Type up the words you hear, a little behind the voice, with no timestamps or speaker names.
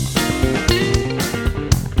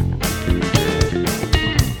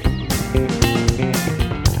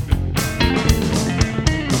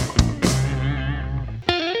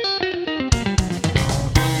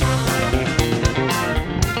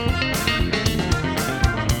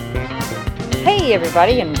Hey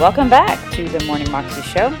everybody, and welcome back to the Morning Moxie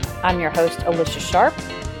Show. I'm your host, Alicia Sharp,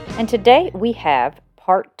 and today we have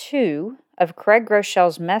part 2 of Craig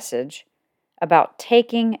Groeschel's message about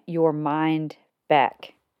taking your mind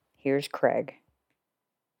back. Here's Craig.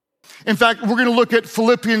 In fact, we're going to look at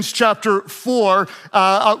Philippians chapter 4.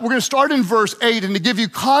 We're going to start in verse 8, and to give you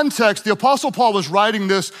context, the Apostle Paul was writing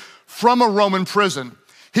this from a Roman prison.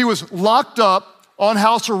 He was locked up on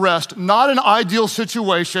house arrest, not an ideal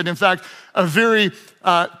situation. In fact, a very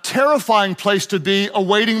terrifying place to be,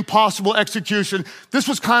 awaiting possible execution. This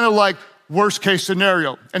was kind of like worst case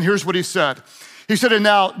scenario. And here's what he said. He said, and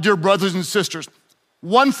now, dear brothers and sisters,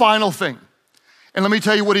 one final thing. And let me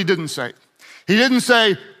tell you what he didn't say. He didn't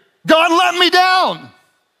say, God let me down,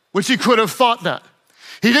 which he could have thought that.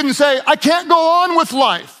 He didn't say, I can't go on with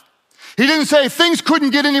life. He didn't say, things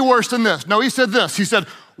couldn't get any worse than this. No, he said this. He said,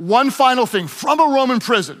 one final thing from a Roman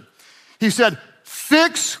prison. He said,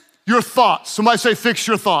 fix your thoughts. Somebody say, fix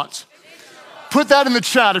your thoughts. Put that in the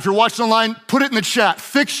chat. If you're watching online, put it in the chat.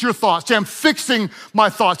 Fix your thoughts. Say, I'm fixing my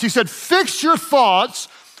thoughts. He said, fix your thoughts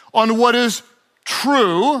on what is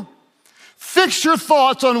true. Fix your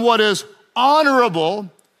thoughts on what is honorable.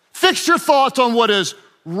 Fix your thoughts on what is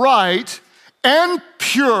right and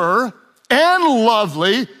pure and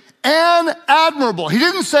lovely and admirable. He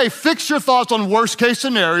didn't say fix your thoughts on worst case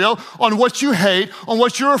scenario, on what you hate, on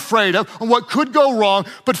what you're afraid of, on what could go wrong,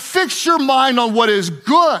 but fix your mind on what is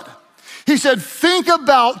good. He said think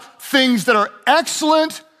about things that are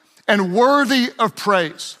excellent and worthy of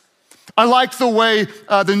praise. I like the way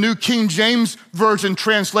the New King James Version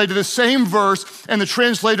translated the same verse, and the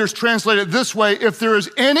translators translate it this way: if there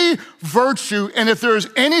is any virtue and if there is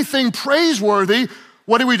anything praiseworthy,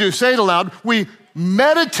 what do? Say it aloud. We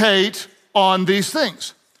meditate on these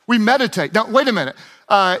things. We meditate. Now, wait a minute.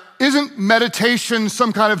 Isn't meditation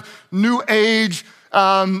some kind of new age,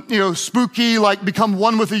 spooky, like become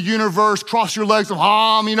one with the universe, cross your legs and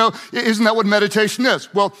hum, isn't that what meditation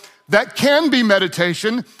is? Well, that can be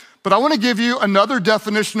meditation, but I want to give you another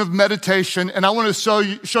definition of meditation, and I want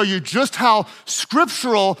to show you just how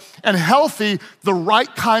scriptural and healthy the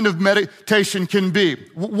right kind of meditation can be.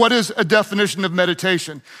 What is a definition of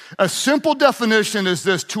meditation? A simple definition is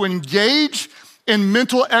this: to engage in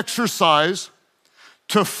mental exercise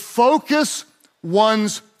to focus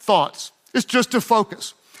one's thoughts. It's just to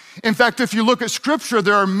focus. In fact, if you look at scripture,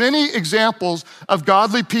 there are many examples of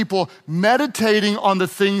godly people meditating on the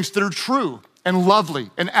things that are true and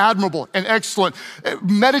lovely and admirable and excellent,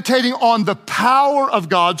 meditating on the power of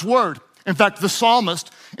God's word. In fact, the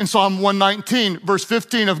psalmist in Psalm 119, verse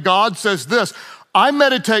 15 of God says this: I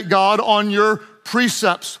meditate, God, on your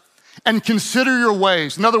precepts and consider your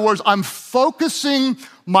ways. In other words, I'm focusing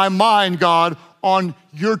my mind, God, on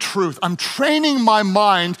your truth. I'm training my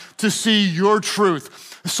mind to see your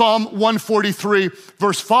truth. Psalm 143,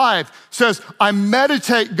 verse 5 says, I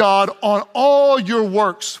meditate, God, on all your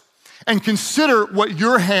works and consider what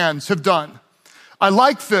your hands have done. I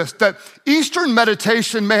like this, that Eastern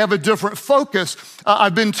meditation may have a different focus.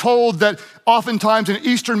 I've been told that oftentimes in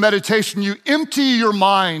Eastern meditation, you empty your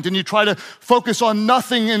mind and you try to focus on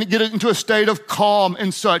nothing and get it into a state of calm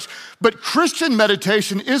and such. But Christian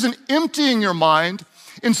meditation isn't emptying your mind.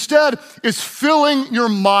 Instead, it's filling your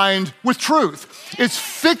mind with truth. It's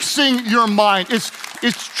fixing your mind. It's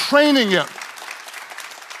training it.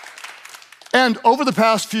 And over the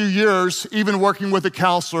past few years, even working with a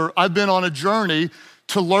counselor, I've been on a journey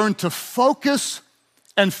to learn to focus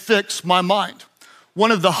and fix my mind.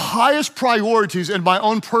 One of the highest priorities in my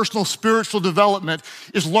own personal spiritual development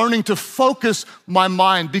is learning to focus my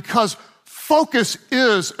mind, because focus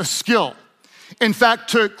is a skill. In fact,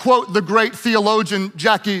 to quote the great theologian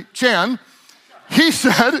Jackie Chan, he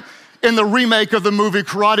said in the remake of the movie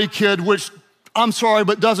Karate Kid, which I'm sorry,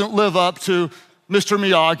 but doesn't live up to Mr.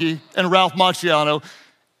 Miyagi and Ralph Macchio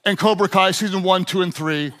and Cobra Kai season 1, 2, and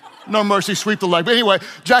 3. No mercy, sweep the leg. But anyway,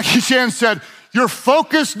 Jackie Chan said, your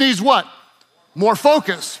focus needs what? More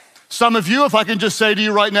focus. Some of you, if I can just say to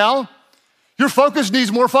you right now, your focus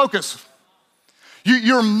needs more focus.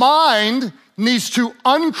 Your mind needs to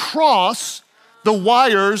uncross the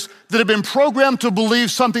wires that have been programmed to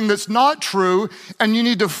believe something that's not true, and you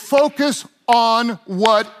need to focus on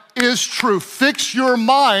what is true. Fix your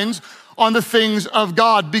minds on the things of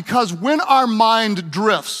God, because when our mind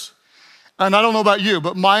drifts, and I don't know about you,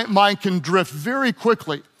 but my mind can drift very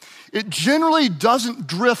quickly. It generally doesn't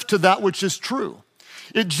drift to that which is true.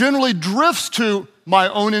 It generally drifts to my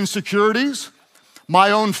own insecurities,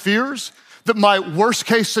 my own fears, that my worst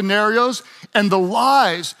case scenarios and the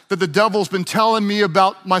lies that the devil's been telling me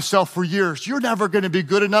about myself for years. You're never gonna be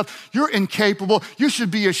good enough. You're incapable. You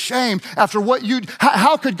should be ashamed after what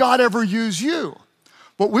how could God ever use you?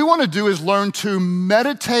 What we wanna do is learn to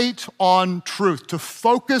meditate on truth, to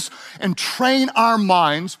focus and train our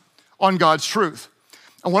minds on God's truth.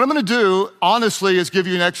 And what I'm gonna do, honestly, is give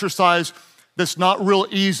you an exercise that's not real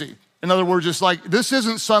easy. In other words, it's like, this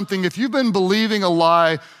isn't something, if you've been believing a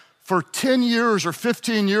lie for 10 years or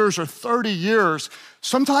 15 years or 30 years,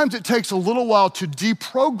 sometimes it takes a little while to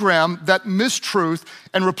deprogram that mistruth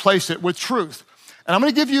and replace it with truth. And I'm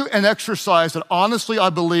gonna give you an exercise that honestly I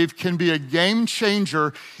believe can be a game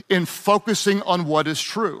changer in focusing on what is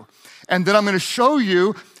true. And then I'm gonna show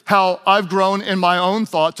you how I've grown in my own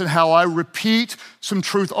thoughts and how I repeat some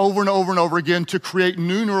truth over and over and over again to create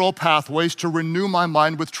new neural pathways to renew my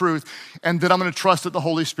mind with truth. And then I'm gonna trust that the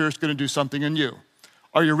Holy Spirit's gonna do something in you.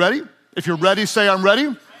 Are you ready? If you're ready, say I'm ready.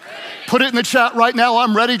 Ready. Put it in the chat right now,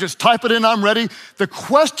 I'm ready. Just type it in, I'm ready. The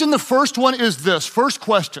first one is this. First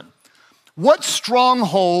question, what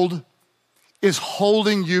stronghold is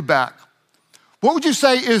holding you back? What would you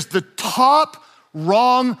say is the top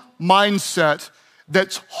wrong mindset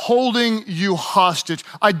that's holding you hostage?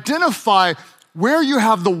 Identify where you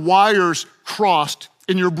have the wires crossed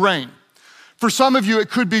in your brain. For some of you, it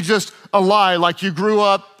could be just a lie, like you grew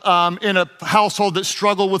up in a household that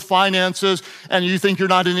struggled with finances and you think you're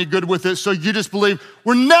not any good with it, so you just believe,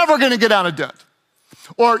 we're never gonna get out of debt.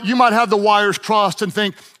 Or you might have the wires crossed and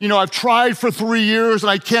think, I've tried for 3 years and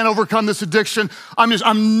I can't overcome this addiction.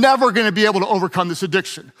 I'm never gonna be able to overcome this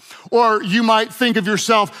addiction. Or you might think of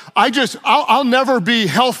yourself, I'll never be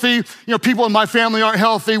healthy. People in my family aren't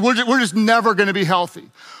healthy. We're just never gonna be healthy.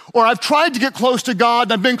 Or I've tried to get close to God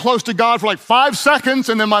and I've been close to God for like 5 seconds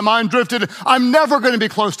and then my mind drifted. I'm never gonna be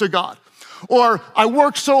close to God. Or I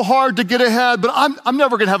worked so hard to get ahead, but I'm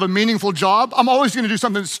never gonna have a meaningful job. I'm always gonna do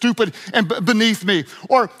something stupid and beneath me.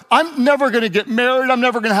 Or I'm never gonna get married. I'm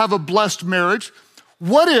never gonna have a blessed marriage.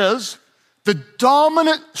 What is the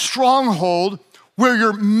dominant stronghold where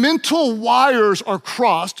your mental wires are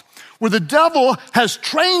crossed, where the devil has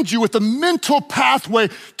trained you with a mental pathway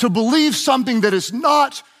to believe something that is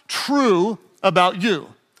not true about you?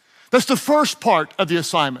 That's the first part of the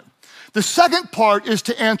assignment. The second part is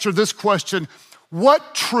to answer this question: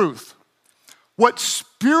 what truth, what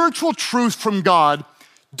spiritual truth from God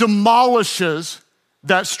demolishes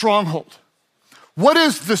that stronghold? What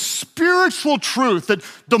is the spiritual truth that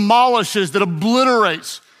demolishes, that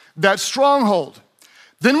obliterates that stronghold?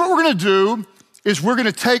 Then what we're gonna do is we're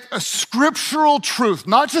gonna take a scriptural truth,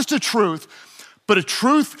 not just a truth, but a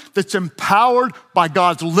truth that's empowered by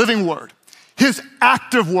God's living word. His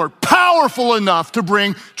active word, powerful enough to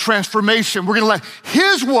bring transformation. We're gonna let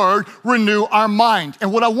his word renew our mind.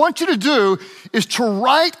 And what I want you to do is to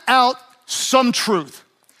write out some truth,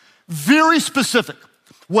 very specific.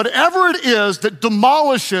 Whatever it is that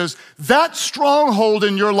demolishes that stronghold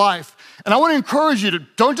in your life. And I wanna encourage you to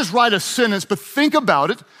don't just write a sentence, but think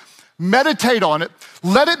about it, meditate on it,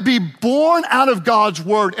 let it be born out of God's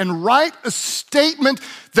word, and write a statement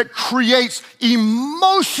that creates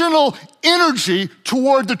emotional energy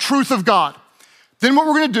toward the truth of God. Then what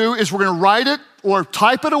we're gonna do is we're gonna write it or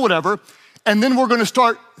type it or whatever, and then we're gonna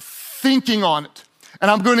start thinking on it. And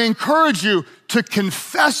I'm gonna encourage you to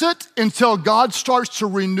confess it until God starts to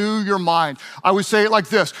renew your mind. I would say it like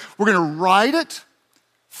this: we're gonna write it,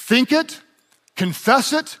 think it,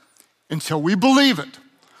 confess it until we believe it.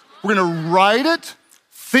 We're gonna write it,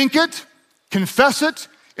 think it, confess it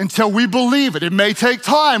until we believe it. It may take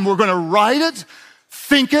time. We're gonna write it,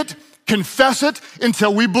 think it, confess it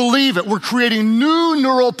until we believe it. We're creating new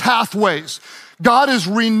neural pathways. God is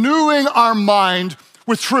renewing our mind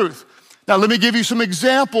with truth. Now, let me give you some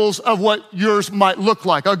examples of what yours might look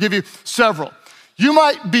like. I'll give you several. You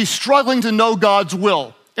might be struggling to know God's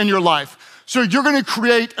will in your life. So you're gonna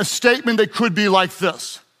create a statement that could be like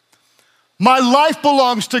this: my life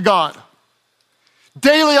belongs to God.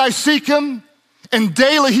 Daily I seek him, and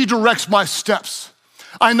daily he directs my steps.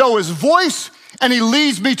 I know his voice, and he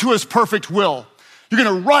leads me to his perfect will. You're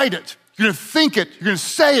gonna write it, you're gonna think it, you're gonna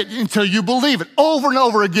say it until you believe it over and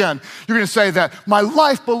over again. You're gonna say that my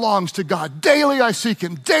life belongs to God. Daily I seek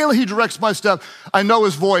him, daily he directs my step. I know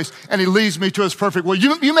his voice, and he leads me to his perfect will.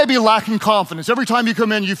 You may be lacking confidence. Every time you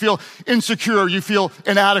come in, you feel insecure, you feel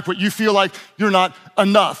inadequate, you feel like you're not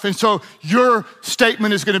enough. And so your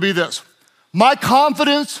statement is gonna be this: my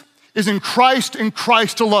confidence is in Christ and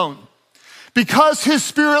Christ alone. Because his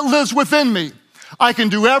spirit lives within me, I can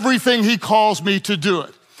do everything he calls me to do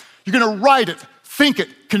it. You're gonna write it, think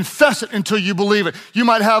it, confess it until you believe it. You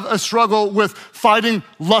might have a struggle with fighting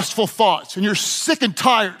lustful thoughts, and you're sick and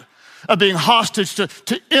tired of being hostage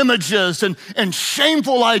to images and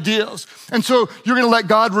shameful ideas. And so you're gonna let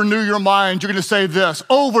God renew your mind. You're gonna say this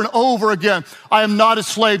over and over again: I am not a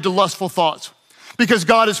slave to lustful thoughts. Because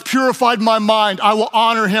God has purified my mind, I will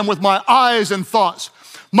honor him with my eyes and thoughts.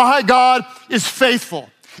 My God is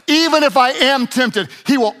faithful. Even if I am tempted,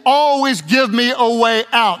 he will always give me a way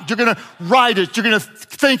out. You're gonna write it, you're gonna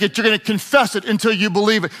think it, you're gonna confess it until you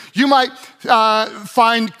believe it. You might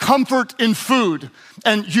find comfort in food,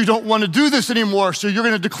 and you don't wanna do this anymore, so you're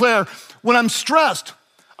gonna declare, when I'm stressed,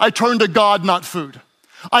 I turn to God, not food.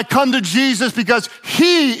 I come to Jesus because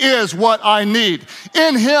he is what I need.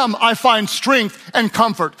 In him, I find strength and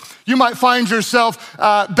comfort. You might find yourself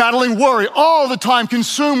battling worry all the time,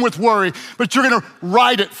 consumed with worry, but you're gonna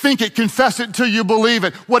write it, think it, confess it until you believe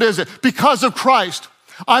it. What is it? Because of Christ,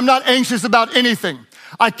 I'm not anxious about anything.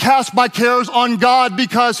 I cast my cares on God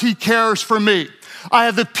because he cares for me. I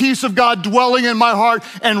have the peace of God dwelling in my heart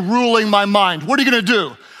and ruling my mind. What are you gonna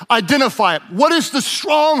do? Identify it. What is the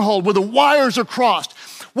stronghold where the wires are crossed?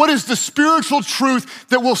 What is the spiritual truth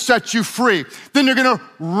that will set you free? Then you're gonna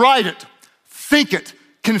write it, think it,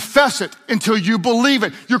 confess it until you believe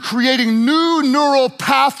it. You're creating new neural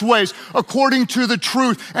pathways according to the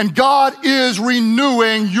truth, and God is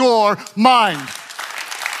renewing your mind.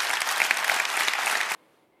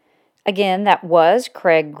 Again, that was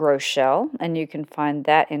Craig Groeschel, and you can find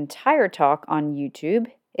that entire talk on YouTube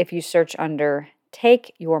if you search under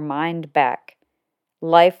Take Your Mind Back,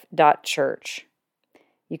 life.church.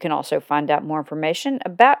 You can also find out more information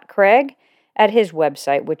about Craig at his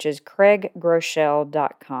website, which is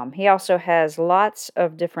craiggroeschel.com. He also has lots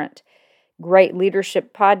of different great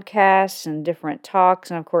leadership podcasts and different talks.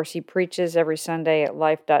 And of course, he preaches every Sunday at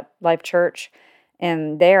Life Church.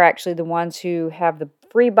 And they're actually the ones who have the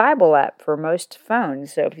free Bible app for most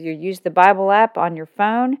phones. So if you use the Bible app on your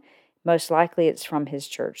phone, most likely it's from his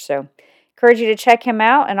church. So encourage you to check him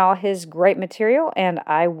out and all his great material, and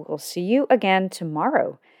I will see you again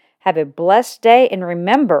tomorrow. Have a blessed day, and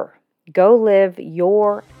remember, go live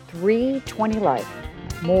your 320 life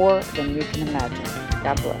more than you can imagine.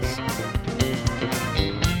 God bless.